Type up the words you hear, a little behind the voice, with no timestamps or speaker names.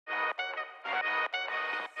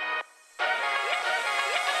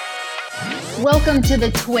Welcome to the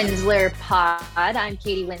Twinsler Pod. I'm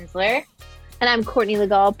Katie Winsler. And I'm Courtney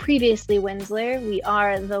Legall, previously Winsler. We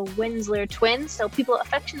are the Winsler twins, so people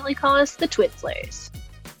affectionately call us the Twinslers.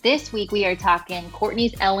 This week we are talking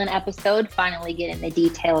Courtney's Ellen episode, finally getting the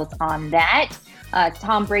details on that.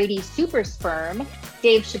 Tom Brady's super sperm,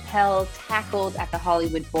 Dave Chappelle tackled at the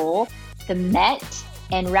Hollywood Bowl, the Met,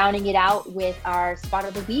 and rounding it out with our spot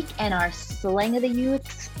of the week and our slang of the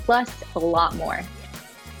youth, plus a lot more.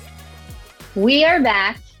 We are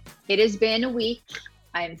back. It has been a week.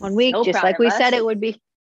 I'm 1 week, so just proud like of we us. said it would be.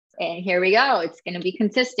 And here we go. It's going to be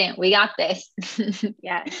consistent. We got this.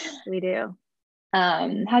 Yes, we do.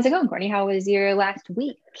 How's it going, Courtney? How was your last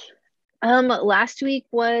week? Last week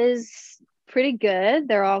was pretty good.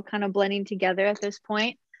 They're all kind of blending together at this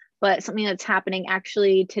point, but something that's happening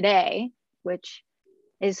actually today, which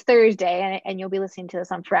is Thursday, and you'll be listening to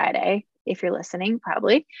this on Friday if you're listening,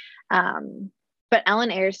 probably. But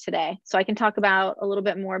Ellen airs today, so I can talk about a little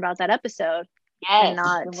bit more about that episode. Yes,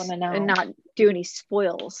 and not do any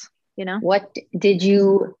spoils, you know. What did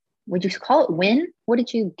you call it? Win? What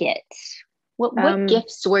did you get? What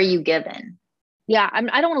gifts were you given? Yeah, I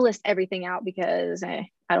don't want to list everything out because I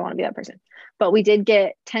don't want to be that person. But we did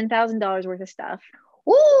get $10,000 worth of stuff.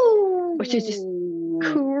 Ooh, which is just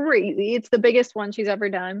crazy. It's the biggest one she's ever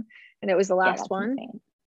done, and it was the last one. Insane.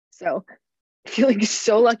 So feeling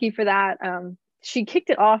so lucky for that. She kicked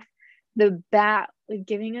it off the bat with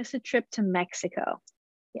giving us a trip to Mexico.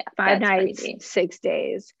 Yeah, 5 nights, crazy. 6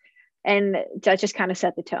 days. And that just kind of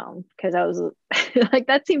set the tone because I was like,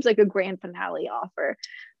 that seems like a grand finale offer,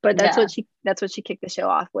 but that's what she kicked the show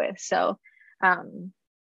off with. So I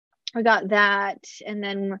got that. And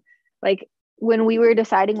then like when we were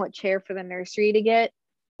deciding what chair for the nursery to get,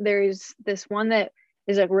 there's this one that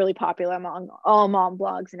is like really popular among all mom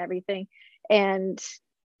blogs and everything. And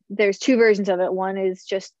there's 2 versions of it. One is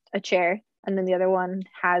just a chair, and then the other one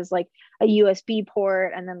has like a USB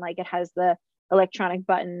port, and then like it has the electronic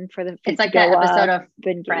button for the it's like that episode of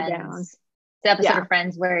Friends. The episode of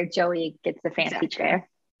Friends where Joey gets the fancy chair.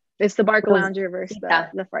 It's the Barca Lounger versus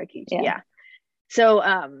the Farkey. Yeah. So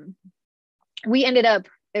we ended up,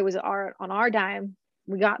 it was on our dime,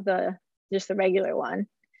 we got just the regular one.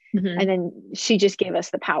 Mm-hmm. And then she just gave us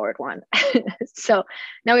the powered one. So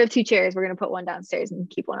now we have 2 chairs. We're going to put one downstairs and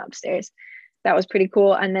keep one upstairs. That was pretty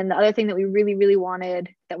cool. And then the other thing that we really, really wanted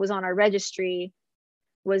that was on our registry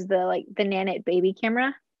was the Nanit baby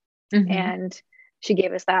camera. Mm-hmm. And she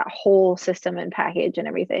gave us that whole system and package and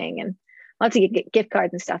everything, and lots of gift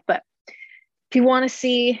cards and stuff. But if you want to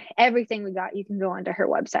see everything we got, you can go onto her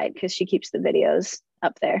website because she keeps the videos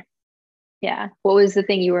up there. Yeah. What was the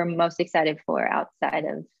thing you were most excited for outside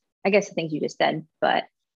of, I guess, the things you just said, but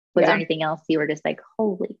was there anything else you were just like,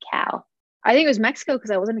 holy cow? I think it was Mexico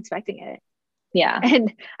because I wasn't expecting it. Yeah.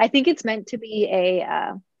 And I think it's meant to be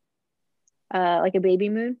like a baby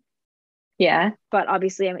moon. Yeah. But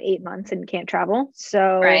obviously I'm 8 months and can't travel.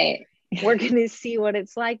 So we're going to see what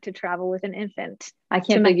it's like to travel with an infant. I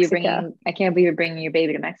can't believe you're bringing your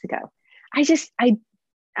baby to Mexico.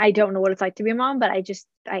 I don't know what it's like to be a mom, but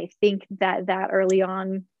I think that early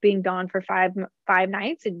on being gone for five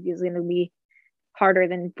nights is going to be harder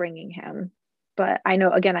than bringing him. But I know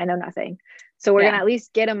nothing. So we're going to at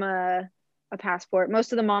least get him a passport.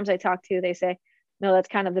 Most of the moms I talk to, they say, no, that's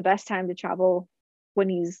kind of the best time to travel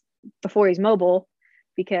before he's mobile,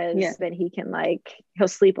 because then he can he'll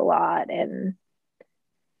sleep a lot and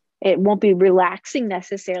it won't be relaxing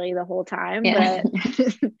necessarily the whole time, but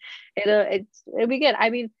it'll be good.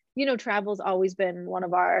 I mean, travel's always been one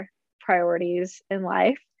of our priorities in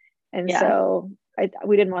life. And so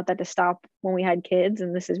we didn't want that to stop when we had kids.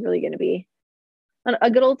 And this is really going to be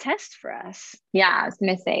a good old test for us. Yeah. I was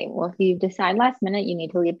going to say, well, if you decide last minute you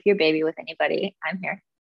need to leave your baby with anybody, I'm here.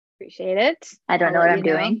 Appreciate it. I don't know what I'm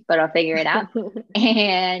doing, but I'll figure it out.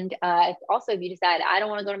 And also, if you decide I don't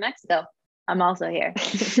want to go to Mexico, I'm also here.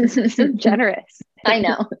 So generous. I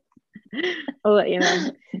know. I'll let you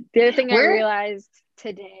know. The other thing I realized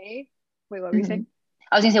today. Wait, what were you saying?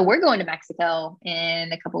 I was gonna say we're going to Mexico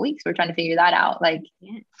in a couple of weeks. We're trying to figure that out.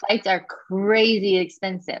 Flights are crazy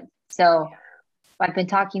expensive. So I've been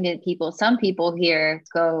talking to people. Some people here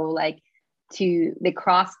go they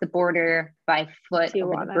cross the border by foot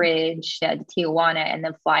over the bridge to Tijuana and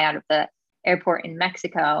then fly out of the airport in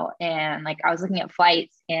Mexico. And I was looking at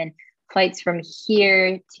flights from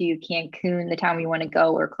here to Cancun, the time we want to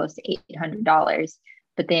go, we're close to $800.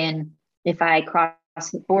 But then if I cross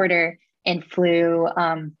the border and flew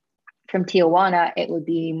from Tijuana, it would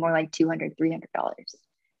be more like $200, $300.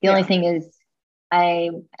 The only thing is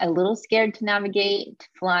I'm a little scared to navigate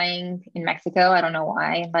flying in Mexico. I don't know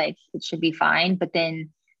why. It should be fine. But then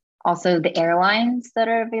Also, the airlines that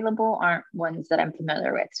are available aren't ones that I'm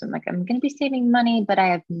familiar with. So I'm like, I'm going to be saving money, but I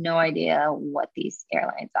have no idea what these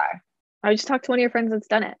airlines are. I would just talk to one of your friends that's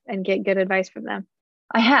done it and get good advice from them.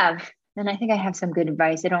 I have, and I think I have some good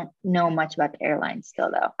advice. I don't know much about the airlines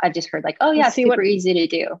still, though. I've just heard like, oh yeah, it's super easy to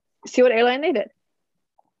do. See what airline they did.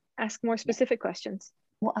 Ask more specific questions.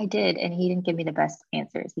 Well, I did, and he didn't give me the best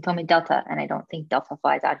answers. He told me Delta, and I don't think Delta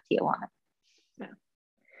flies out of Tijuana. No.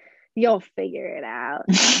 You'll figure it out.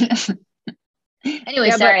 Anyway,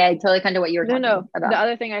 yeah, sorry, I totally kind of what you were talking about. The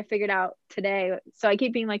other thing I figured out today, so I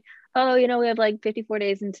keep being like, oh, we have like 54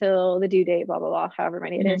 days until the due date, blah, blah, blah, however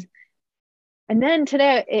many it is. And then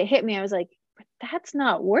today it hit me. I was like, but that's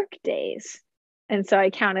not work days. And so I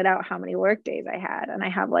counted out how many work days I had, and I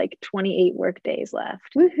have like 28 work days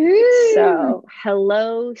left. Woohoo! So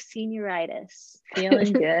hello, senioritis.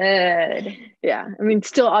 Feeling good. Yeah. I mean,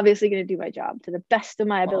 still obviously going to do my job to the best of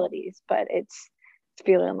my abilities, but it's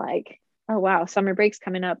feeling like, oh, wow, summer break's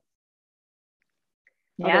coming up.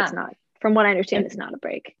 Yeah. It's not. From what I understand, it's not a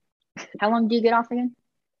break. How long do you get off again?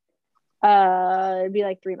 It'd be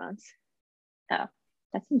like 3 months. Oh,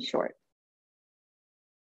 that seems short.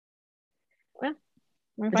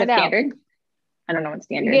 Well, is that standard? I don't know what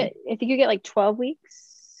standard. I think you get like 12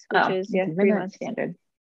 weeks, which is 3 months standard.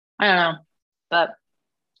 I don't know, but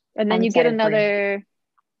and then you get another.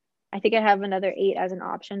 I think I have another 8 as an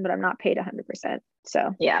option, but I'm not paid 100%.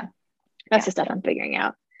 So yeah, that's the stuff I'm figuring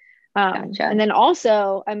out. Gotcha. And then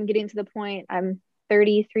also I'm getting to the point. I'm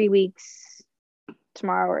 33 weeks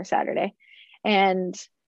tomorrow or Saturday, and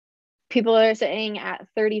people are saying at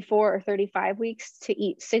 34 or 35 weeks to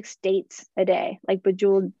eat 6 dates a day, like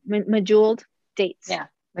bejeweled dates. Yeah,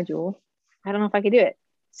 bejeweled. I don't know if I could do it.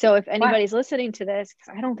 So if anybody's listening to this,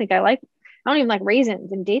 because I don't even like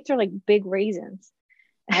raisins, and dates are like big raisins.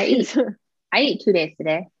 I eat 2 days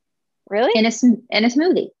today. Really? In a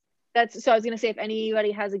smoothie. So I was gonna say, if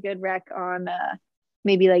anybody has a good rec on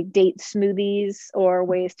maybe like date smoothies or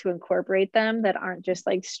ways to incorporate them that aren't just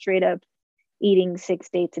like straight up eating 6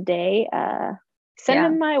 dates a day, send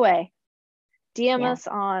them my way. DM us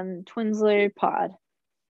on Twinsler Pod.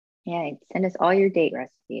 Yeah, send us all your date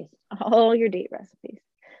recipes. All your date recipes.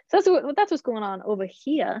 So that's what's going on over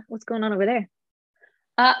here. What's going on over there?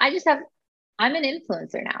 I'm an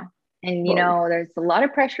influencer now, and there's a lot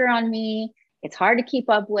of pressure on me. It's hard to keep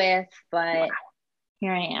up with, but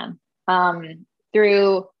here I am.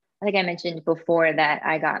 Through, I think I mentioned before that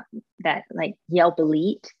I got that like Yelp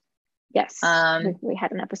Elite. Yes. We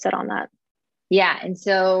had an episode on that. Yeah. And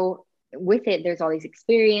so with it, there's all these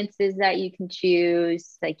experiences that you can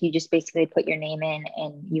choose. Like you just basically put your name in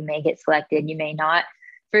and you may get selected, you may not.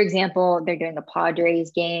 For example, they're doing a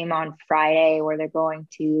Padres game on Friday where they're going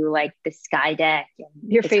to like the Sky Deck. And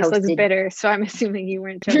your face looks bitter, so I'm assuming you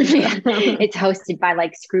weren't joking. It's hosted by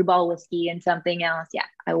like Screwball Whiskey and something else. Yeah,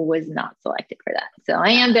 I was not selected for that. So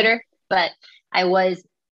I am bitter, but I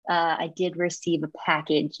did receive a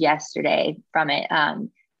package yesterday from it,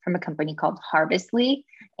 from a company called Harvestly.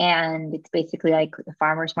 And it's basically like the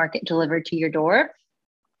farmer's market delivered to your door.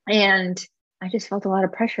 And I just felt a lot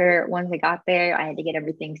of pressure once I got there. I had to get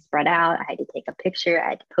everything spread out. I had to take a picture. I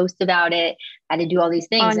had to post about it. I had to do all these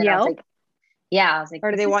things. On Yelp? I was like,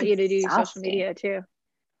 or do they want you to do social media too?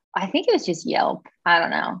 I think it was just Yelp. I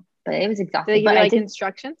don't know, but it was exhausting. Did they give you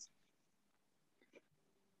instructions?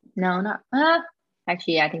 No, not.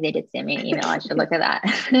 Actually, I think they did send me an email. I should look at that.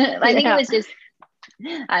 I think it was just.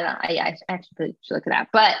 I don't know. I actually should look at that.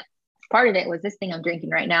 But part of it was this thing I'm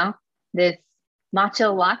drinking right now, this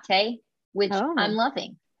matcha latte, which I'm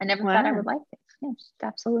loving. I never thought I would like it. Yeah, it's just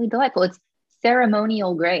absolutely delightful. It's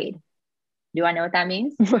ceremonial grade. Do I know what that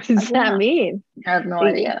means? What does that mean? I have no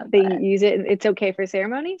idea. They use it. It's okay for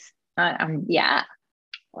ceremonies? Yeah.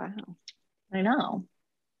 Wow. I know.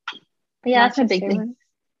 But yeah, that's my big thing.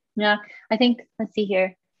 Yeah, I think, let's see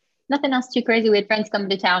here. Nothing else too crazy. We had friends come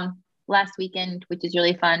to town last weekend, which is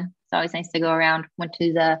really fun. It's always nice to go around. Went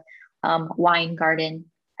to the wine garden.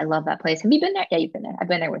 I love that place. Have you been there? Yeah, you've been there. I've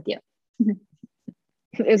been there with you.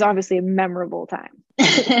 It was obviously a memorable time.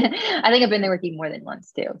 I think I've been there with you more than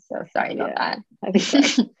once too. So sorry about that. I think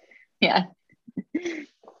so. Yeah. But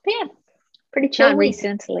yeah, pretty chill. Not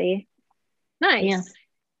recently. Nice. Yeah.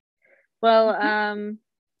 Well,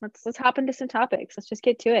 let's hop into some topics. Let's just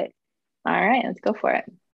get to it. All right, let's go for it.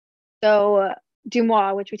 So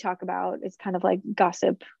DeuxMoi, which we talk about, is kind of like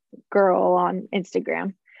gossip girl on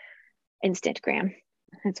Instagram.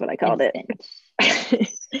 That's what I called it.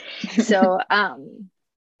 So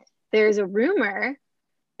there's a rumor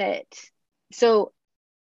that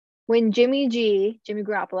when Jimmy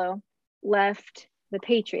Garoppolo left the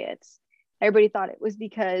Patriots, everybody thought it was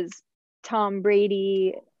because Tom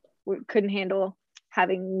Brady couldn't handle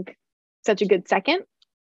having such a good second.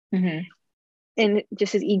 Mm-hmm. And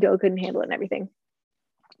just his ego couldn't handle it and everything.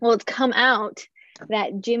 Well, it's come out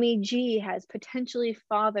that Jimmy G has potentially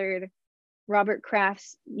fathered Robert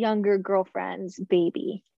Kraft's younger girlfriend's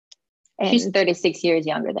baby. And she's 36 years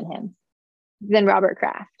younger than him. Than Robert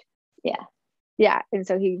Kraft. Yeah. Yeah. And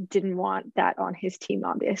so he didn't want that on his team,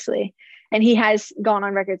 obviously. And he has gone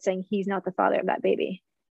on record saying he's not the father of that baby.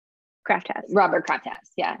 Kraft has. Robert Kraft has.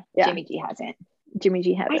 Yeah. Jimmy G hasn't. Jimmy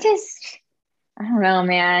G hasn't. I don't know,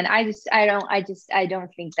 man. I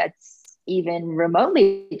don't think that's even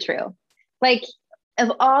remotely true. Like,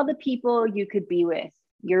 of all the people you could be with,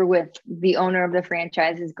 you're with the owner of the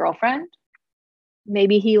franchise's girlfriend.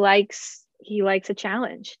 Maybe he likes a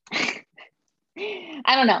challenge.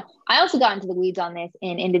 I don't know. I also got into the weeds on this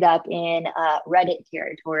and ended up in Reddit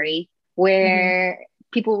territory where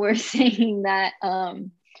people were saying that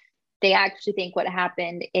they actually think what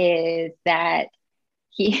happened is that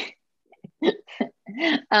he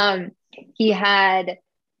had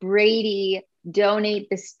Brady donate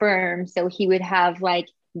the sperm so he would have like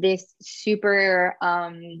this super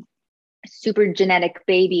genetic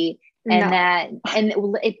baby, and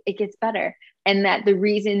it gets better. And that the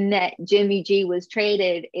reason that Jimmy G was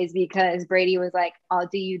traded is because Brady was like, I'll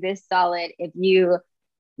do you this solid if you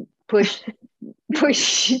push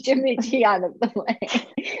Jimmy G out of the way.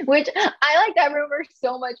 Which I like that rumor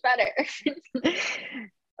so much better.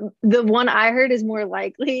 The one I heard is more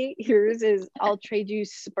likely. Yours is I'll trade you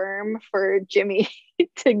sperm for Jimmy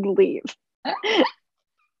to leave. I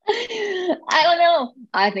don't know.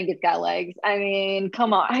 I think it's got legs. I mean,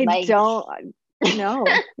 come on. I don't know.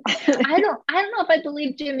 I don't know if I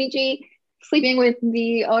believe Jimmy G sleeping with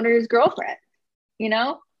the owner's girlfriend, you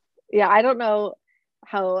know? Yeah, I don't know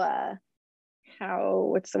how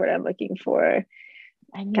what's the word I'm looking for?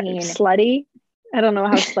 I mean, kind of slutty. I don't know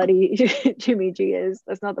how slutty Jimmy G is.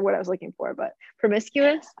 That's not the word I was looking for, but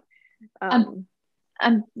promiscuous.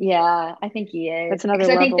 Yeah, I think he is. That's another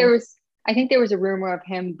level. I think there was a rumor of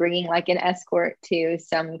him bringing like an escort to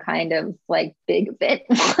some kind of like big event.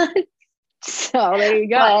 So there you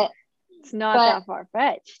go. It's not that far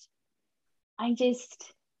fetched. I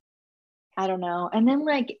don't know. And then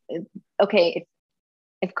like, okay,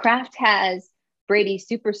 if Kraft has Brady's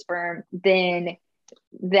super sperm, then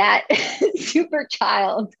that super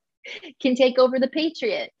child can take over the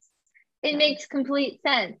Patriots. It makes complete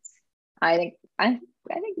sense. I think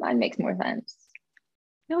mine makes more sense.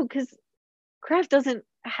 No, because Kraft doesn't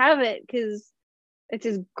have it because it's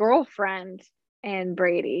his girlfriend and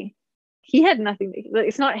Brady. He had nothing.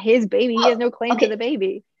 It's not his baby. He has no claim to the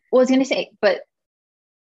baby. Well, I was gonna say, but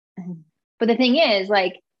the thing is,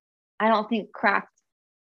 like, I don't think Kraft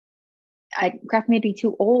may be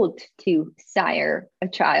too old to sire a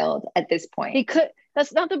child at this point. He could.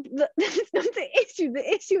 That's not the issue.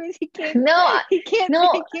 The issue is he can't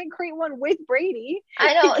create one with Brady.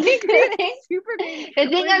 I know. The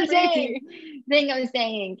thing I'm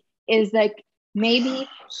saying is like maybe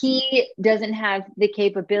he doesn't have the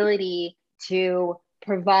capability to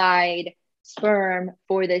provide sperm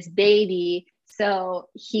for this baby. So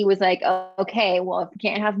he was like, oh, okay, well, if you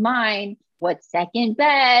can't have mine, what's second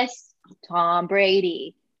best? Tom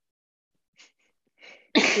Brady.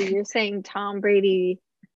 So you're saying Tom Brady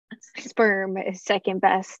sperm is second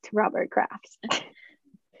best to Robert Kraft's.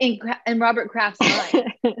 In Robert Kraft's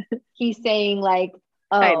mind, he's saying like,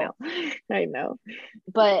 oh, I know.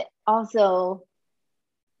 But also,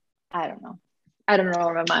 I don't know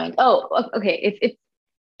where my mind. Oh, okay.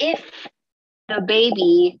 If the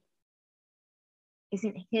baby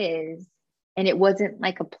isn't his and it wasn't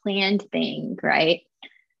like a planned thing, right?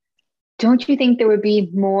 Don't you think there would be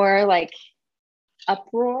more like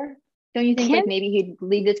uproar? Don't you think like maybe he'd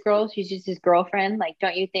leave this girl? She's just his girlfriend. Like,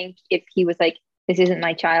 don't you think if he was like, this isn't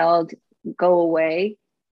my child, go away?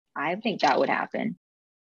 I think that would happen.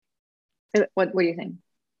 What do you think?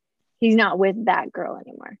 He's not with that girl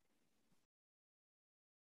anymore.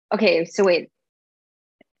 Okay, so wait.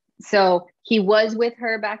 So he was with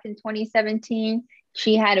her back in 2017.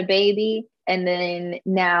 She had a baby, and then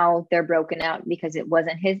now they're broken out because it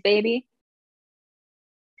wasn't his baby.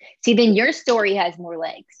 See, then your story has more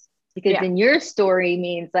legs because then your story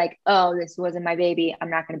means like, oh, this wasn't my baby. I'm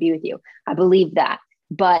not going to be with you. I believe that.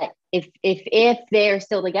 But if they're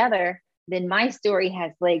still together, then my story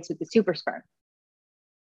has legs with the super sperm.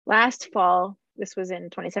 Last fall, this was in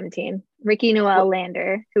 2017, Ricky Noel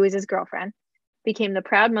Lander, who was his girlfriend, became the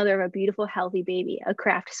proud mother of a beautiful, healthy baby, a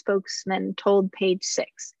Kraft spokesman told Page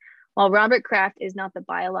Six. While Robert Kraft is not the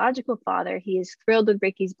biological father, he is thrilled with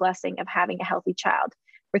Ricky's blessing of having a healthy child.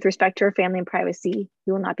 With respect to her family and privacy,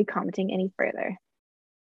 he will not be commenting any further.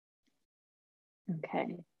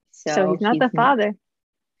 Okay. So he's not the father.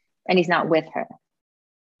 And he's not with her.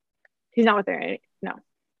 He's not with her. No.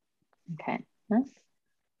 Okay.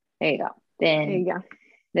 There you go. Then There you go.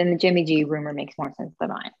 Then the Jimmy G rumor makes more sense than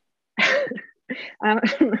mine. I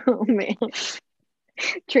don't know, man.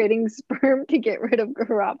 Trading sperm to get rid of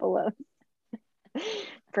Garoppolo.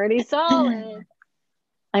 Pretty solid.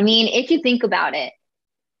 I mean, if you think about it,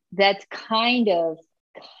 that's kind of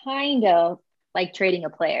like trading a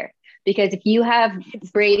player. Because if you have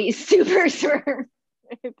Brady's super sperm,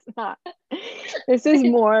 it's not. This is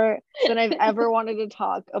more than I've ever wanted to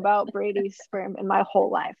talk about Brady's sperm in my whole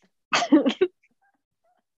life.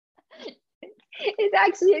 It's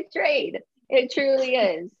actually a trade. It truly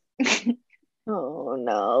is. Oh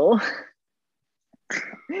no.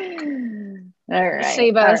 All right.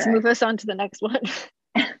 Save us. Move us on to the next one.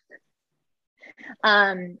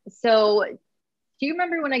 So do you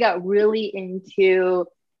remember when I got really into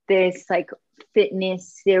this like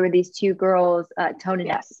fitness? There were these two girls, Tone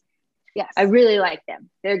and Up. Yes. I really like them.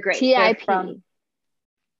 They're great. TIP. They're from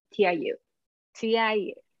TIU.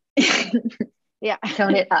 TIU. Yeah.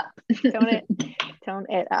 Tone it up. Tone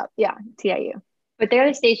it up. Yeah. TIU. But they're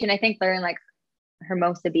the station, I think they're in like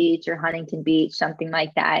Hermosa Beach or Huntington Beach, something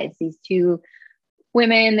like that. It's these two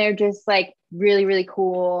women. They're just like really, really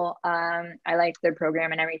cool. I like their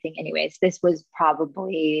program and everything. Anyways, this was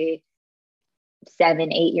probably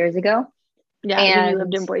 7-8 years ago. Yeah. And you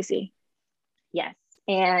lived in Boise. Yes.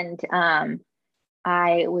 And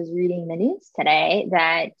I was reading the news today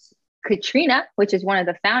that Katrina, which is one of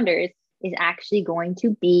the founders, is actually going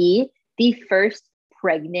to be the first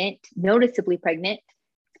noticeably pregnant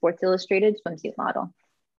Sports Illustrated swimsuit model.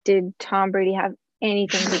 Did Tom Brady have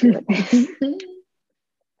anything to do with this?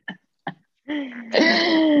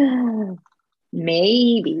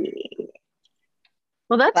 Maybe.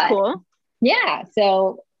 Well, that's cool. Yeah.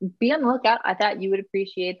 So be on the lookout. I thought you would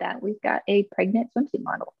appreciate that. We've got a pregnant swimsuit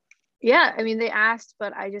model. Yeah, I mean, they asked,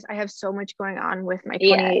 but I have so much going on with my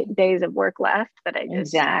 28 days of work left that I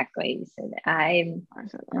just exactly. So I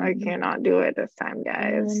cannot do it this time,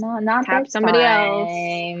 guys. Not tap somebody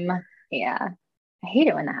else. Yeah, I hate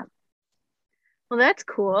it when that happens. Well, that's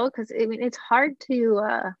cool because I mean, it's hard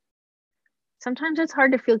to. Sometimes it's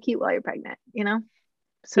hard to feel cute while you're pregnant, you know.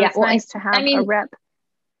 So it's nice to have a rep.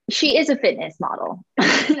 She is a fitness model.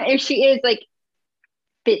 If she is like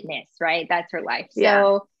fitness, right? That's her life.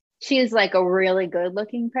 So she is like a really good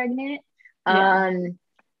looking pregnant.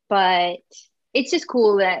 But it's just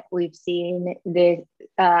cool that we've seen the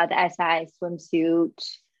SI swimsuit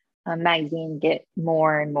magazine get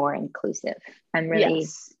more and more inclusive. I'm really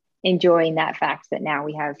enjoying that fact that now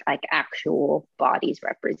we have like actual bodies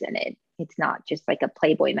represented. It's not just like a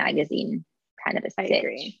Playboy magazine kind of a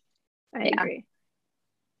stitch. I agree.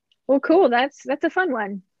 Well, cool. That's a fun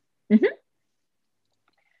one. Mm-hmm.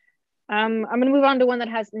 I'm going to move on to one that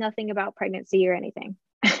has nothing about pregnancy or anything.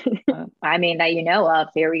 I mean, that you know of.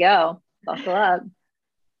 Here we go. Buckle up.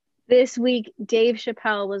 This week, Dave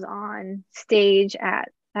Chappelle was on stage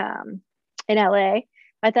in LA.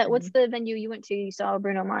 I thought, what's the venue you went to? You saw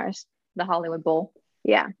Bruno Mars? The Hollywood Bowl.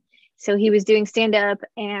 Yeah. So he was doing stand-up,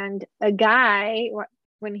 and a guy,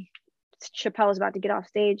 when Chappelle was about to get off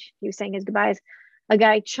stage, he was saying his goodbyes. A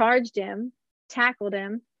guy charged him, tackled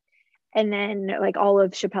him, and then like all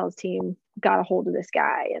of Chappelle's team got a hold of this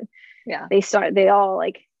guy, and they all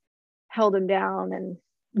like held him down and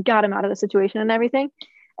got him out of the situation and everything.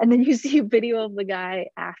 And then you see a video of the guy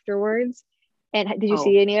afterwards. And did you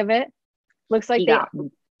see any of it? Looks like he got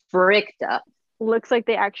bricked up. Looks like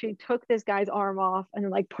they actually took this guy's arm off and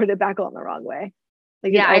like put it back on the wrong way.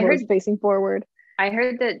 Like I heard facing forward. I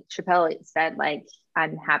heard that Chappelle said like,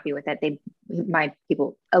 I'm happy with that. My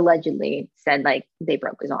people allegedly said like they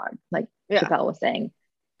broke his arm. Like Chappelle was saying,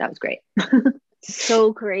 that was great.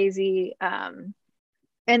 So crazy. And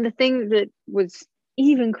the thing that was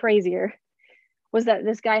even crazier was that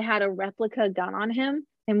this guy had a replica gun on him.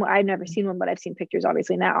 And I've never seen one, but I've seen pictures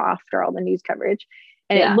obviously now after all the news coverage.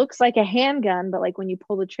 And it looks like a handgun, but like when you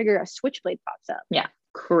pull the trigger, a switchblade pops up. Yeah,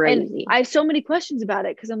 crazy. And I have so many questions about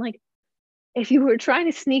it because I'm like, if you were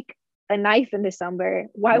trying to sneak a knife into somewhere,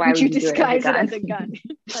 why would you disguise it as a gun?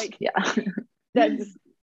 Like,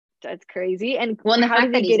 that's crazy. And how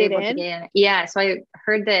did he get it in? Yeah, so I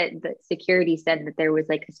heard that the security said that there was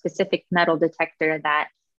like a specific metal detector that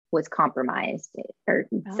was compromised or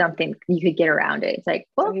something. You could get around it. It's like,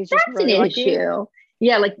 well, so that's really an issue.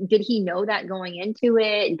 Yeah, like did he know that going into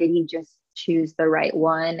it? Did he just choose the right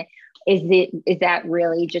one? Is that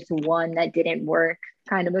really just one that didn't work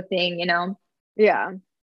kind of a thing, you know? Yeah.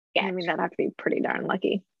 I mean, that'd have to be pretty darn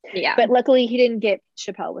lucky. Yeah. But luckily he didn't get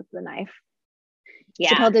Chappelle with the knife. Yeah.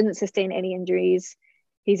 Chappelle didn't sustain any injuries.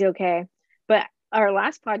 He's okay. But our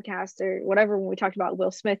last podcast or whatever, when we talked about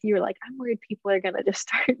Will Smith, you were like, I'm worried people are gonna just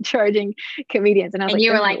start charging comedians, and I was like,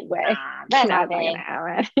 you were "There's like, no way, that's not not gonna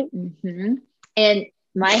happen." And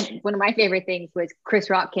one of my favorite things was Chris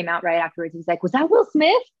Rock came out right afterwards. He's like, was that Will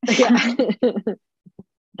Smith? Yeah.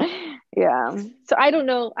 Yeah. So I don't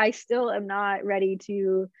know. I still am not ready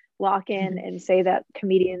to lock in and say that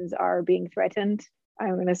comedians are being threatened.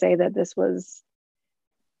 I'm going to say that this was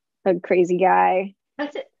a crazy guy.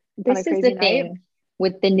 That's it. This is the thing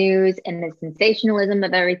with the news and the sensationalism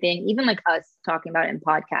of everything, even like us talking about it in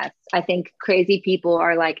podcasts. I think crazy people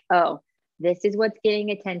are like, oh, this is what's getting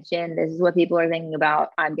attention. This is what people are thinking about.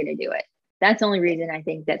 I'm going to do it. That's the only reason I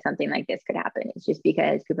think that something like this could happen. It's just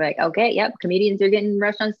because people are like, okay, yep, comedians are getting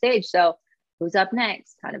rushed on stage. So who's up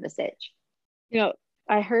next? Kind of a sitch.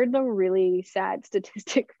 I heard the really sad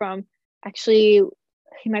statistic from, actually,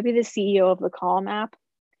 he might be the CEO of the Calm app.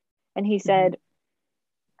 And he said,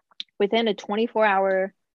 within a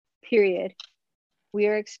 24-hour period, we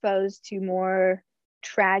are exposed to more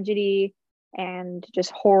tragedy and just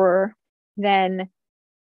horror than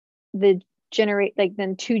than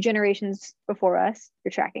two generations before us.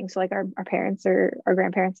 You're tracking. So like our parents or our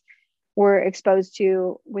grandparents were exposed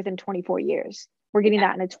to within 24 years. We're getting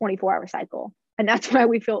that in a 24-hour cycle. And that's why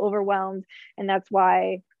we feel overwhelmed. And that's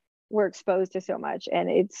why we're exposed to so much. And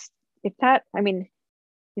he's a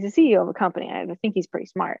CEO of a company. I think he's pretty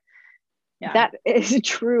smart. Yeah. That is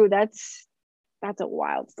true. That's a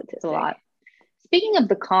wild statistic. It's a lot. Speaking of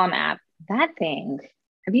the Calm app, that thing,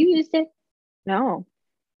 have you used it? No.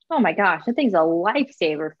 Oh my gosh, that thing's a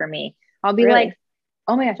lifesaver for me. I'll be like,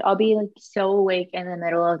 oh my gosh, I'll be like so awake in the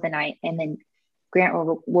middle of the night, and then Grant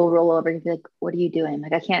will roll over and be like, what are you doing?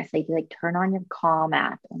 Like, I can't sleep. He's like, turn on your Calm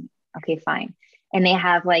app. And okay, fine. And they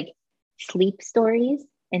have like sleep stories.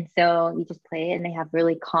 And so you just play it and they have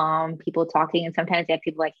really calm people talking. And sometimes they have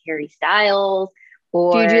people like Harry Styles.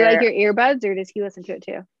 Or do you do like your earbuds, or does he listen to it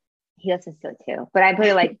too? He listens to it too. But I put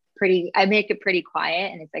it like I make it pretty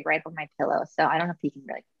quiet, and it's like right above my pillow. So I don't know if you can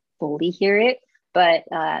like fully hear it, but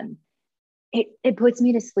it puts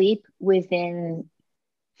me to sleep within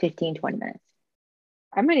 15-20 minutes.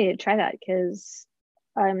 I might need to try that because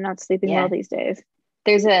I'm not sleeping well these days.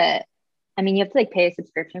 You have to like pay a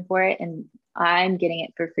subscription for it, and I'm getting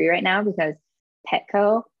it for free right now because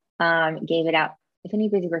Petco gave it out. If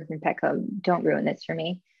anybody's working in Petco, don't ruin this for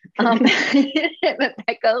me. But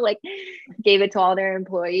Petco like gave it to all their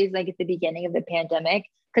employees like at the beginning of the pandemic,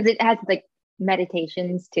 because it has like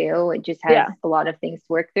meditations too. It just has a lot of things to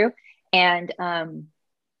work through. And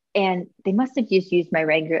they must have just used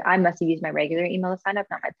I must have used my regular email to sign up,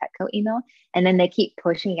 not my Petco email. And then they keep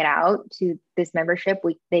pushing it out to this membership.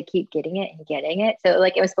 They keep getting it and getting it. So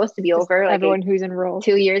like it was supposed to be just over like everyone who's enrolled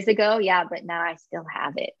 2 years ago. Yeah. But now I still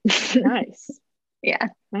have it. Nice. Yeah.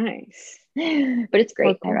 Nice. But it's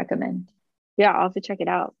great. Cool. I recommend. Yeah. I'll have to check it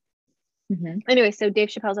out. Anyway, so Dave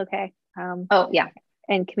Chappelle's okay. Oh yeah.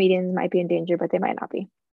 And comedians might be in danger, but they might not be.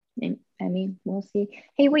 I mean, we'll see.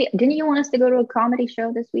 Hey, wait, didn't you want us to go to a comedy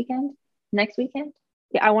show next weekend?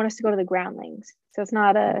 Yeah, I want us to go to the Groundlings. So it's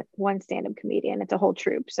not a one stand-up comedian, it's a whole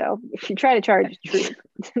troupe. So if you try to charge a troupe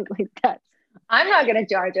like that, I'm not going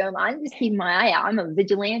to charge them. I'm just keeping my eye out. I'm a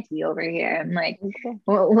vigilante over here. I'm like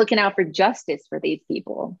looking out for justice for these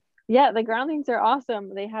people. Yeah, the Groundlings are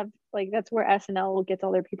awesome. They have that's where SNL gets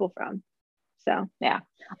all their people from. So yeah,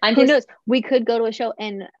 who knows? We could go to a show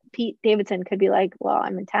and Pete Davidson could be like, well,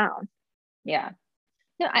 I'm in town. Yeah.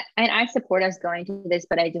 No, I support us going to this,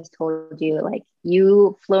 but I just told you, like,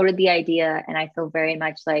 you floated the idea, and I feel very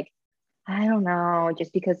much like, I don't know,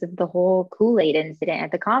 just because of the whole Kool-Aid incident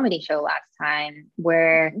at the comedy show last time,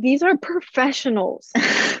 where these are professionals.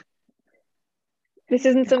 This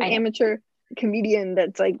isn't some amateur comedian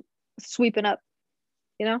that's like sweeping up,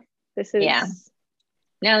 this is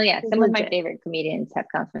No, yeah. Some of my favorite comedians have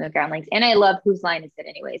come from the Groundlings, and I love Whose Line Is It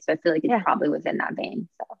Anyway? So I feel like it's probably within that vein.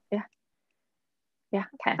 So yeah.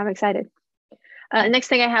 Okay. I'm excited. Next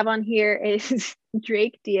thing I have on here is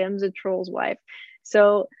Drake DMs a troll's wife.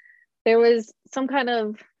 So there was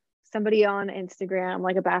somebody on Instagram,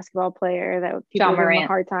 like a basketball player, that people were giving him a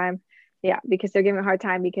hard time. Yeah, because they're giving him a hard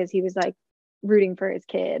time because he was like rooting for his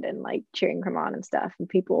kid and like cheering him on and stuff, and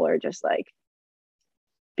people are just like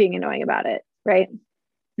being annoying about it, right?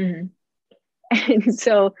 And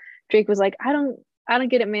so Drake was like, I don't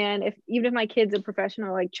get it, man. Even if my kid's a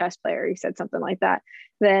professional like chess player, he said something like that,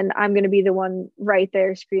 then I'm gonna be the one right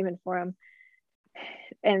there screaming for him.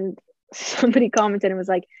 And somebody commented and was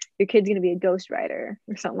like, your kid's gonna be a ghostwriter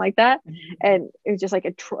or something like that. And it was just like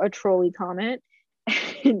a trolly comment.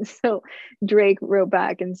 And so Drake wrote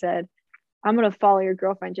back and said, I'm gonna follow your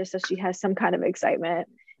girlfriend just so she has some kind of excitement.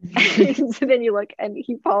 So then you look and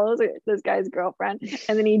he follows this guy's girlfriend,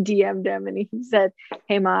 and then he DM'd him and he said,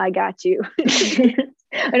 "Hey Ma, I got you."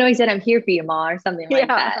 I know he said, "I'm here for you, Ma," or something like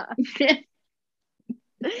that.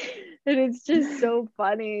 And it's just so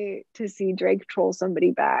funny to see Drake troll somebody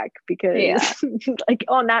back, because like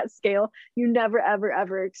on that scale, you never ever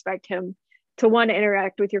ever expect him to, one,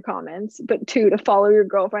 interact with your comments, but two, to follow your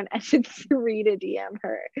girlfriend, and to three, to DM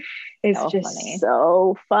her. It's so just funny.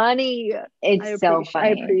 So funny. It's so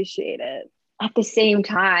funny. I appreciate it. At the same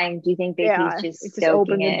time, do you think that he's just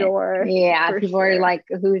open the door? Yeah, people are like,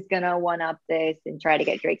 who's gonna one up this and try to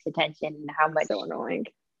get Drake's attention? And how much so annoying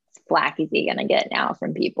flack is he gonna get now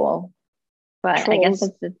from people? But trolls. I guess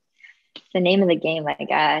that's the name of the game, I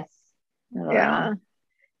guess. I know.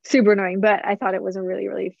 Super annoying, but I thought it was a really,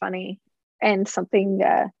 really funny and something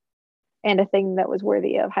and a thing that was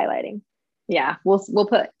worthy of highlighting. Yeah, we'll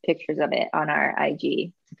put pictures of it on our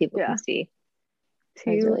IG so people can see.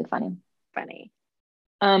 It's really funny.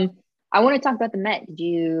 I want to talk about the Met. Did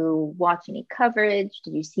you watch any coverage?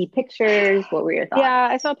 Did you see pictures? What were your thoughts? Yeah,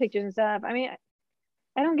 I saw pictures and stuff. I mean,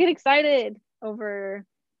 I don't get excited over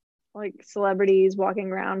like celebrities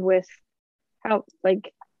walking around with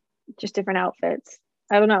just different outfits.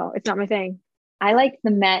 I don't know. It's not my thing. I like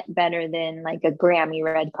the Met better than like a Grammy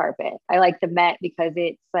red carpet. I like the Met because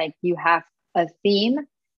it's like you have a theme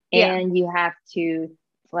and you have to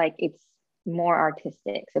like, it's more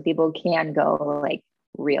artistic. So people can go like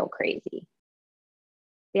real crazy.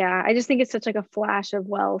 Yeah. I just think it's such like a flash of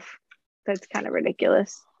wealth. That's kind of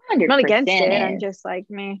ridiculous. I'm not against it. I'm just like,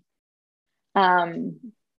 me.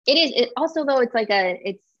 It is. It also, though, it's like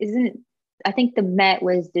I think the Met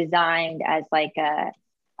was designed as like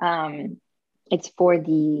it's for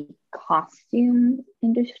the costume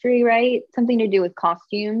industry, right? Something to do with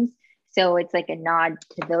costumes. So it's like a nod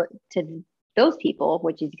to those people,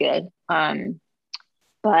 which is good.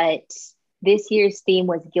 But this year's theme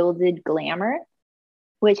was Gilded Glamour,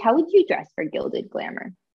 how would you dress for Gilded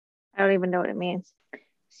Glamour? I don't even know what it means.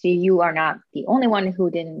 So you are not the only one who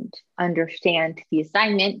didn't understand the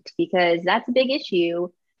assignment, because that's a big issue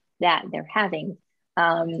that they're having,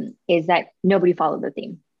 is that nobody followed the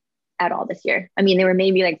theme at all this year. I mean, there were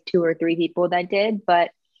maybe like 2 or 3 people that did,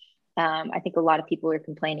 but I think a lot of people are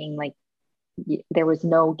complaining like there was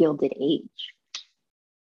no Gilded Age.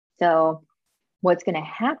 So what's going to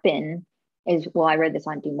happen is, well, I read this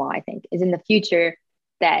on Deuxmoi, I think, is in the future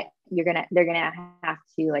that they're gonna have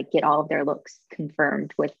to like get all of their looks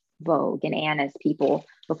confirmed with Vogue and Anna's people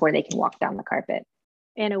before they can walk down the carpet.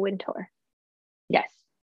 Anna Wintour. Yes.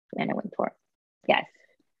 Anna Wintour. Yes.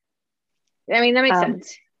 I mean, that makes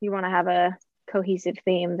sense. You want to have a cohesive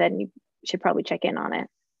theme, then you should probably check in on it.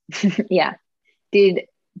 Yeah. Did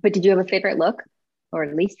you have a favorite look or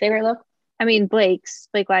least favorite look? I mean, Blake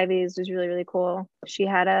Lively's was really, really cool. She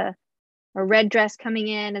had a red dress coming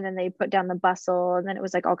in, and then they put down the bustle, and then it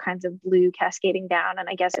was like all kinds of blue cascading down, and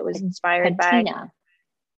I guess it was inspired patina.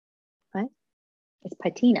 What? It's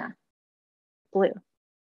patina. Blue.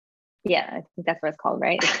 Yeah, I think that's what it's called,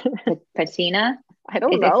 right? Patina. I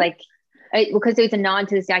don't know. It's like, because it was a nod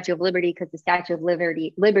to the Statue of Liberty, because the Statue of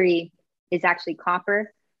Liberty is actually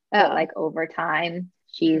copper, but like over time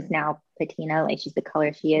she's now patina, like she's the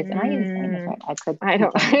color she is. Am I even saying this right? I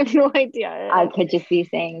have no idea. I could just be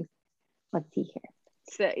saying, let's see here.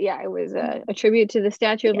 So yeah, it was a tribute to the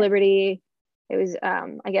Statue of Liberty. It was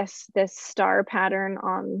I guess the star pattern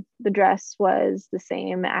on the dress was the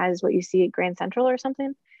same as what you see at Grand Central or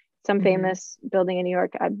something, some famous building in New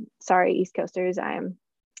York. I'm sorry, East Coasters, I am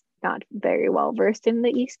not very well versed in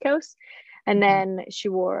the East Coast. And then she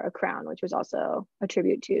wore a crown, which was also a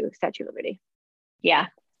tribute to Statue of Liberty. Yeah.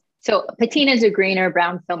 So patina is a green or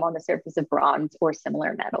brown film on the surface of bronze or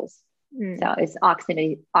similar metals. So it's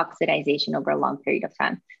oxidization over a long period of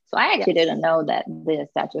time. So I actually didn't know that the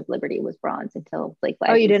Statue of Liberty was bronze until Blake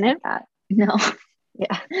Lively. Oh, you didn't? That. No.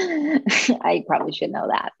 Yeah. I probably should know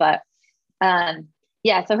that. But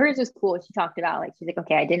yeah, so hers was cool. She talked about like, she's like,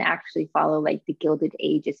 okay, I didn't actually follow like the Gilded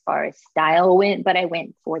Age as far as style went, but I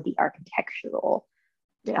went for the architectural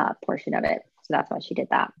portion of it. So that's why she did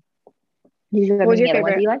that. Did you have any other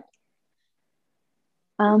ones you liked?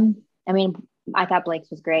 I mean, I thought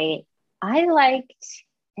Blake's was great. I liked,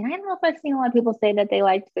 and I don't know if I've seen a lot of people say that they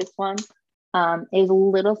liked this one. It was a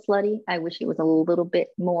little slutty. I wish it was a little bit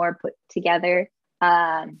more put together.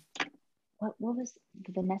 What was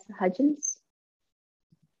Vanessa Hudgens?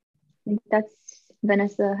 I think that's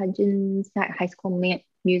Vanessa Hudgens, that High School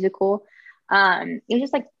Musical. It was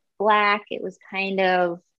just like black. It was kind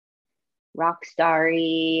of rock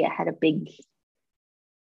starry. It had a big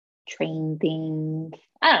train thing.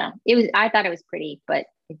 I don't know. I thought it was pretty, but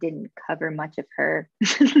it didn't cover much of her.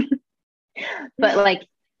 But like,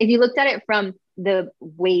 if you looked at it from the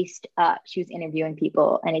waist up, she was interviewing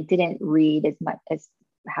people, and it didn't read as much as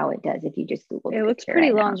how it does if you just Google it looks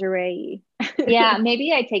pretty lingerie. Yeah,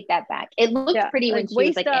 maybe I take that back. It looked pretty when like she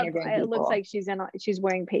was like up, interviewing it people. looks like she's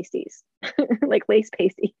wearing pasties, like lace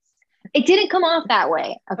pasties. It didn't come off that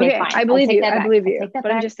way. Okay, fine. I believe you. I believe you.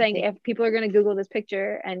 But I'm just saying, if people are going to Google this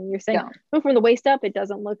picture and you're saying, oh, from the waist up, it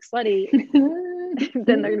doesn't look slutty, then they're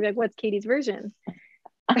going to be like, what's Katie's version?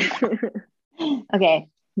 Okay,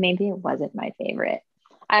 maybe it wasn't my favorite.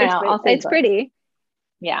 I don't know. It's pretty.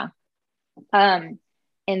 Yeah. And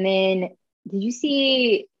then did you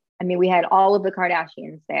see, I mean, we had all of the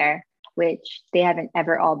Kardashians there, which they haven't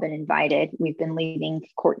ever all been invited. We've been leaving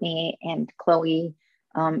Kourtney and Khloé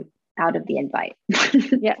out of the invite.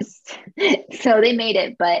 Yes. So they made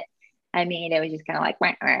it, but I mean, it was just kind of like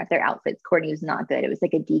their outfits. Kourtney was not good. It was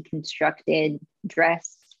like a deconstructed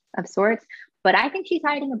dress of sorts, but I think she's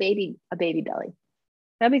hiding a baby belly.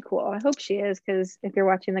 That'd be cool. I hope she is, because if you're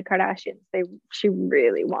watching the Kardashians, she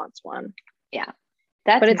really wants one. Yeah.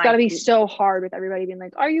 But it's got to be so hard with everybody being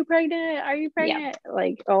like, are you pregnant? Are you pregnant? Yeah.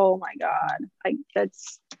 Like, oh my God. Like,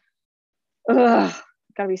 that's,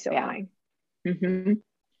 gotta be so annoying. Mm-hmm.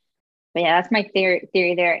 But yeah, that's my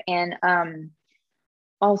theory there. And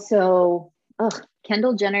also,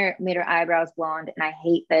 Kendall Jenner made her eyebrows blonde, and I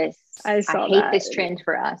hate this. I hate this trend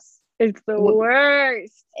for us. It's the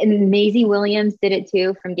worst. And Maisie Williams did it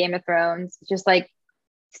too from Game of Thrones. Just like,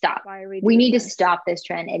 stop. We need to stop this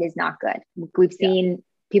trend. It is not good. We've seen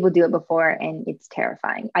people do it before, and it's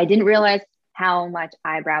terrifying. I didn't realize how much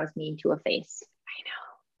eyebrows mean to a face. I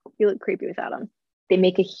know. You look creepy without them. They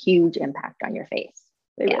make a huge impact on your face.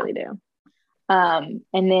 They really do. And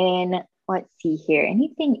then let's see here.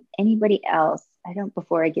 Anybody else?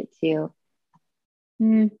 Before I get to,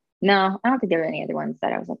 no, I don't think there were any other ones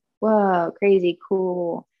that I was like, whoa, crazy,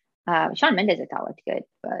 cool. Shawn Mendes, I thought looked good,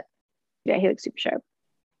 but yeah, he looks super sharp.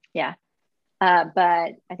 Yeah. But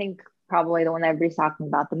I think probably the one that everybody's talking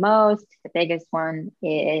about the most, the biggest one,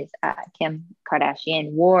 is Kim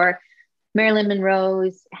Kardashian wore Marilyn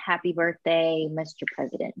Monroe's Happy Birthday, Mr.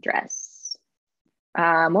 President dress.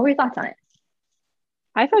 What were your thoughts on it?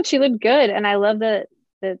 I thought she looked good, and I love that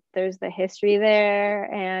there's the history there,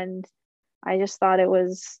 and I just thought it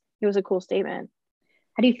was a cool statement.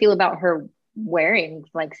 How do you feel about her wearing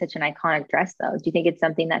like such an iconic dress though? Do you think it's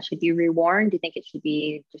something that should be reworn? Do you think it should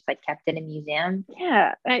be just like kept in a museum?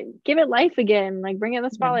 Yeah, give it life again, like bring it in the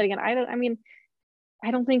spotlight again.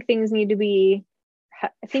 I don't think things need to be,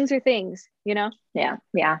 things are things, you know?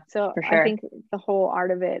 Yeah, so for sure. I think the whole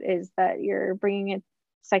art of it is that you're bringing it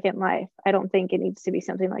second life. I don't think it needs to be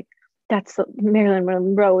something like Marilyn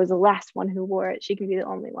Monroe was the last one who wore it, she can be the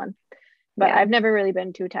only one. But I've never really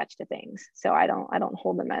been too attached to things, so I don't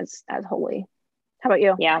hold them as holy. How about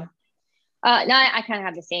you? Yeah. No, I kind of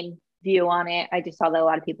have the same view on it. I just saw that a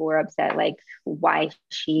lot of people were upset, like, why is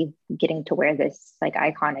she getting to wear this like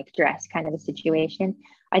iconic dress kind of a situation.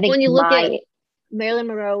 I think when you look at Marilyn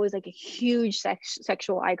Monroe was like a huge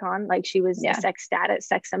sexual icon, like she was a sex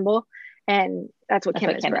symbol, and that's what Kim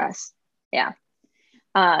is for us. Yeah.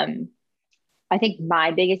 I think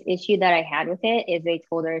my biggest issue that I had with it is they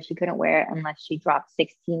told her she couldn't wear it unless she dropped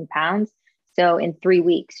 16 pounds. So in 3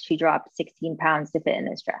 weeks, she dropped 16 pounds to fit in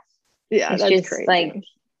this dress. Yeah, it's just crazy. Like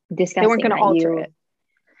disgusting. They weren't going to alter it.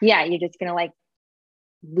 Yeah, you're just going to like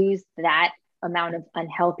lose that amount of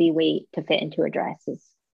unhealthy weight to fit into a dress is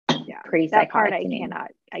pretty psychotic. That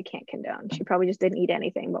part I can't condone. She probably just didn't eat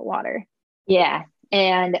anything but water. Yeah.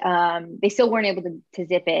 And they still weren't able to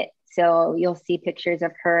zip it. So you'll see pictures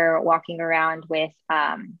of her walking around with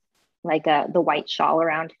like the white shawl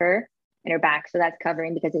around her and her back. So that's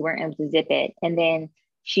covering because they weren't able to zip it. And then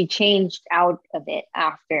she changed out of it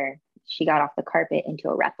after she got off the carpet into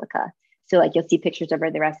a replica. So like you'll see pictures of her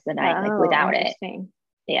the rest of the night, like without it.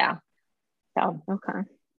 Yeah. So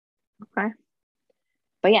okay.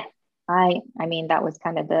 But yeah, I mean that was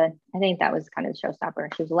kind of I think that was kind of the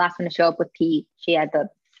showstopper. She was the last one to show up with Pete. She had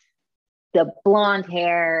the blonde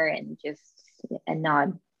hair and just a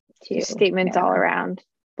nod to statements Marilyn. All around.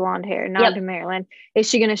 Blonde hair, nod to Marilyn. Is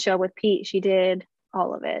she going to show up with Pete? She did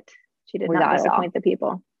all of it. She did not disappoint the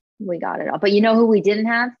people. We got it all. But you know who we didn't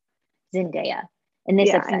have? Zendaya. And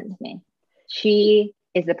this upsets me. She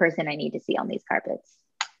is the person I need to see on these carpets.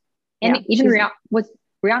 And even Rihanna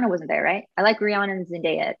wasn't there, right? I like Rihanna and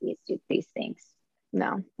Zendaya at these things.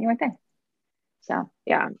 No, they weren't there. So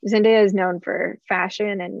yeah, Zendaya is known for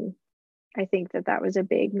fashion, and I think that was a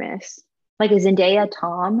big miss. Like a Zendaya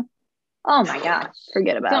Tom. Oh my gosh.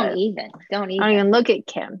 Forget about it. Don't even. I don't even look at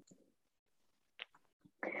Kim.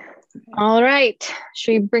 All right.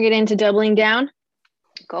 Should we bring it into doubling down?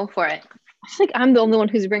 Go for it. I feel like I'm the only one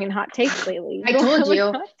who's bringing hot takes lately. I told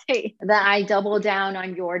you that I double down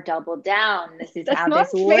on your double down. This is how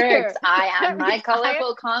this works. I have my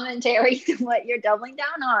colorful commentary to what you're doubling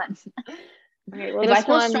down on. Okay, well, if I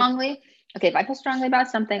feel strongly about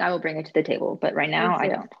something, I will bring it to the table. But right now, I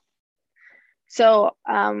don't. So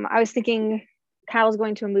I was thinking Kyle's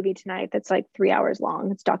going to a movie tonight that's like 3 hours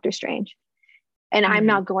long. It's Doctor Strange. And I'm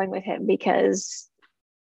not going with him because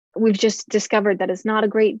we've just discovered that it's not a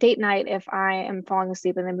great date night if I am falling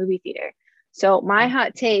asleep in the movie theater. So my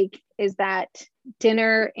hot take is that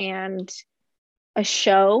dinner and a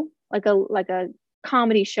show, like a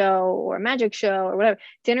comedy show or a magic show or whatever,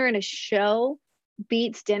 dinner and a show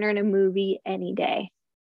beats dinner and a movie any day.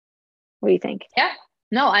 What do you think? Yeah,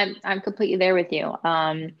 no, I'm completely there with you.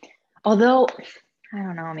 Although I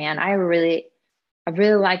don't know, man, I really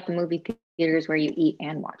like the movie theaters where you eat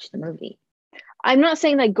and watch the movie. I'm not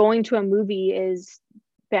saying like going to a movie is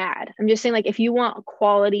bad. I'm just saying like if you want a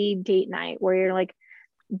quality date night where you're like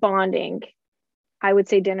bonding, I would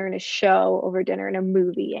say dinner and a show over dinner and a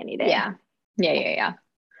movie any day. Yeah.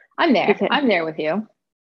 I'm there with you.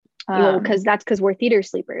 Because that's because we're theater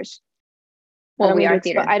sleepers. Well, we are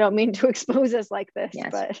theater. I don't mean to expose us like this,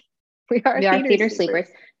 but we are theater sleepers.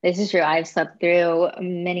 This is true. I've slept through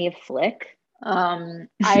many a flick.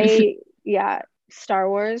 Star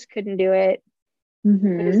Wars, couldn't do it.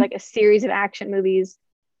 Mm-hmm. There's like a series of action movies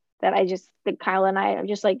that Kyle and I, I'm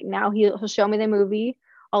just like, now he'll show me the movie.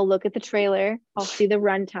 I'll look at the trailer. I'll see the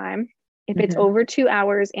runtime. If it's over 2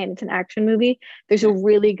 hours and it's an action movie, there's a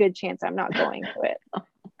really good chance I'm not going to it.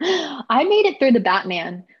 I made it through the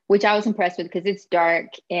Batman, which I was impressed with because it's dark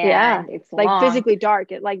and it's like long. Physically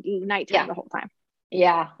dark. It like nighttime the whole time.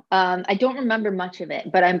 Yeah. I don't remember much of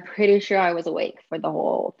it, but I'm pretty sure I was awake for the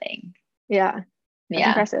whole thing. Yeah. That's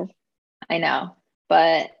impressive. I know.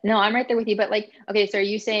 But no, I'm right there with you. But like, okay, so are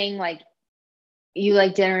you saying like you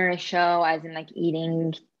like dinner and a show as in like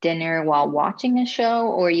eating dinner while watching a show,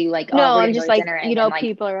 or you like no, I'm just like,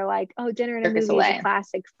 people are like, oh, dinner and a movie is a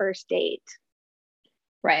classic first date.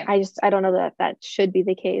 Right. I don't know that should be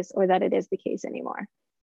the case or that it is the case anymore.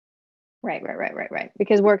 Right.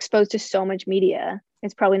 Because we're exposed to so much media.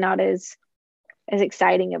 It's probably not as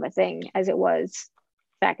exciting of a thing as it was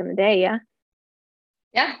back in the day. Yeah.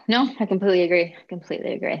 Yeah, no, I completely agree.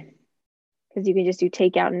 Because you can just do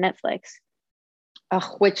takeout and Netflix.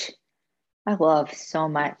 Oh, which I love so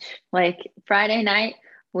much. Like Friday night,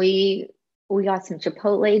 we got some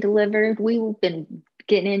Chipotle delivered. We've been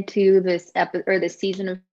getting into this this season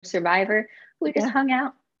of Survivor. We just hung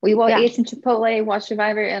out. We ate some Chipotle, watched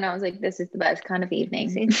Survivor, and I was like, this is the best kind of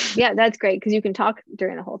evening. Yeah, that's great because you can talk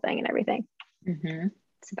during the whole thing and everything. Mm-hmm.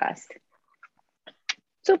 It's the best.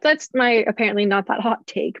 So that's my apparently not that hot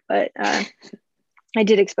take, but I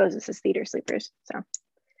did expose us as theater sleepers. So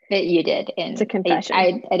you did, and it's a confession.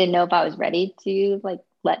 I didn't know if I was ready to like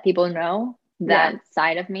let people know that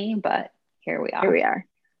side of me, but here we are.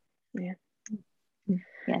 Yeah.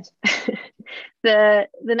 Yes. The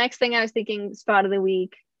next thing I was thinking spot of the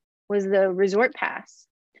week was the resort pass.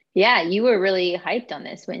 Yeah, you were really hyped on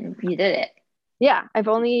this when you did it. Yeah, I've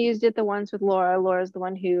only used it the once with Laura. Laura's the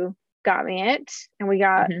one who got me it, and we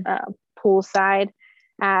got poolside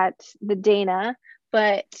at the Dana.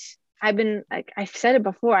 But I've been, like I've said it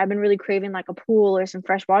before, I've been really craving like a pool or some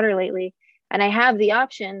fresh water lately, and I have the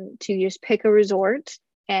option to just pick a resort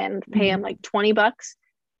and pay them like $20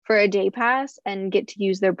 for a day pass and get to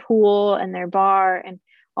use their pool and their bar and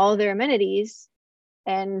all their amenities,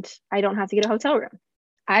 and I don't have to get a hotel room.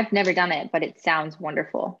 I've never done it, but it sounds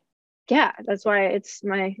wonderful. Yeah, that's why it's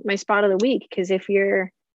my spot of the week, because if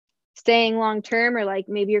you're staying long term, or like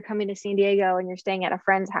maybe you're coming to San Diego and you're staying at a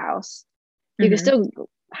friend's house, you can still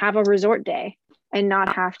have a resort day and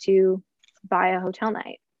not have to buy a hotel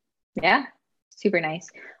night. Yeah, super nice.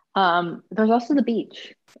 There's also the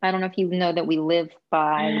beach. I don't know if you know that we live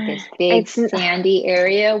by this big sandy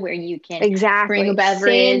area where you can bring a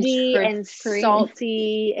beverage. Sandy and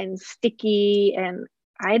salty and sticky, and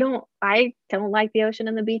I don't like the ocean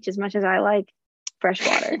and the beach as much as I like fresh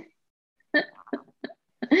water.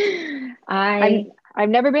 I've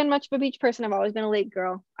never been much of a beach person. I've always been a lake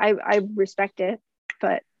girl. I respect it,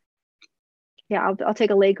 but yeah, I'll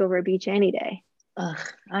take a lake over a beach any day. Ugh,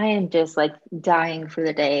 I am just like dying for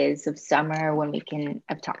the days of summer when we can,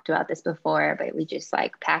 I've talked about this before, but we just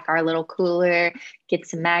like pack our little cooler, get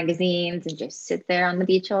some magazines, and just sit there on the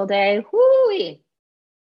beach all day. Whoo-wee.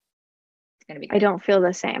 It's gonna be good. I don't feel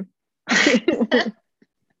the same.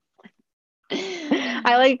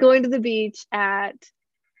 I like going to the beach at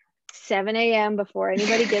 7 a.m. before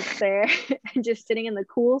anybody gets there, and just sitting in the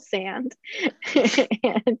cool sand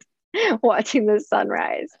and watching the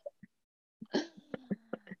sunrise.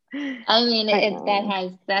 I mean,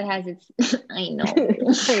 that has its. I know.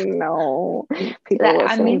 I know. People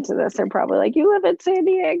listening to this are probably like, "You live in San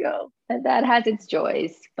Diego." That has its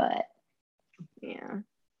joys, but yeah.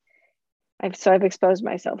 I've exposed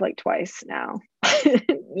myself like twice now.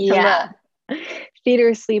 Yeah.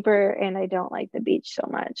 Theater sleeper, and I don't like the beach so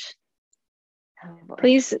much. Oh,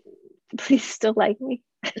 please still like me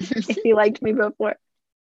if you liked me before.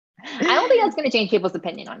 I don't think that's going to change people's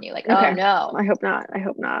opinion on you. Like, okay. Oh no, I hope not.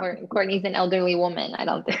 Courtney's an elderly woman. I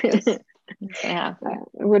don't think it's going to happen.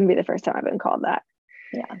 It wouldn't be the first time I've been called that.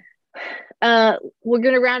 Yeah. We're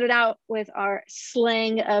going to round it out with our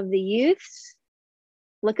slang of the youths.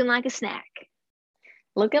 Looking like a snack.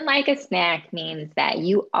 Looking like a snack means that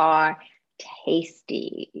you are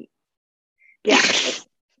tasty. Yeah.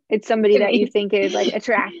 It's somebody that you think is like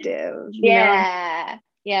attractive. Yeah.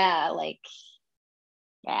 Yeah. Like,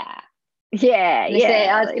 yeah. Yeah.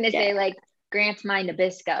 I was going to say like Grant's my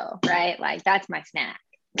Nabisco, right? Like that's my snack.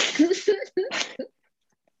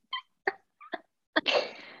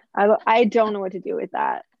 I don't know what to do with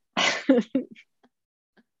that.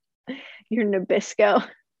 Your Nabisco.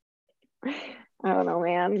 I don't know,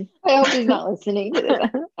 man. I hope he's not listening to this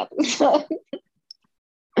episode.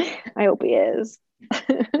 I hope he is.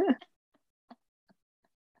 But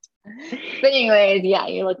anyways, yeah,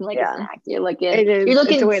 you're looking like a snack. You're looking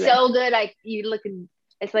so good.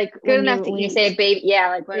 It's like good enough when you say a baby,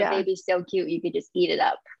 like when a baby's so cute, you could just eat it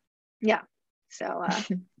up. Yeah. So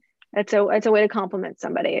that's a way to compliment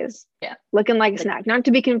somebody is looking like a snack, not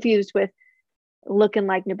to be confused with looking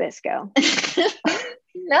like Nabisco.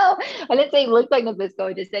 No, I didn't say look like Nabisco.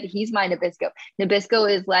 I just said he's my Nabisco. Nabisco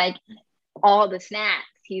is like all the snacks.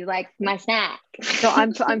 He's like my snack. So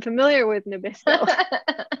I'm familiar with Nabisco.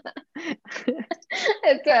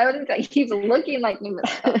 That's what I was like. He's looking like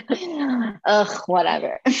Nabisco. Ugh,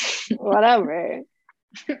 whatever.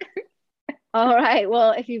 All right.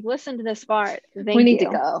 Well, if you've listened to this far, we need to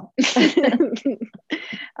go.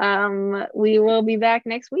 We will be back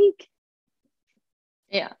next week.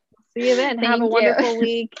 Yeah. See you then. Have a wonderful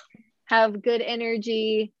week. Have good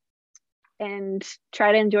energy and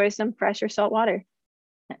try to enjoy some fresh or salt water.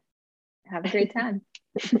 Have a great time.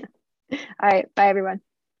 All right. Bye, everyone.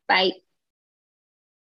 Bye.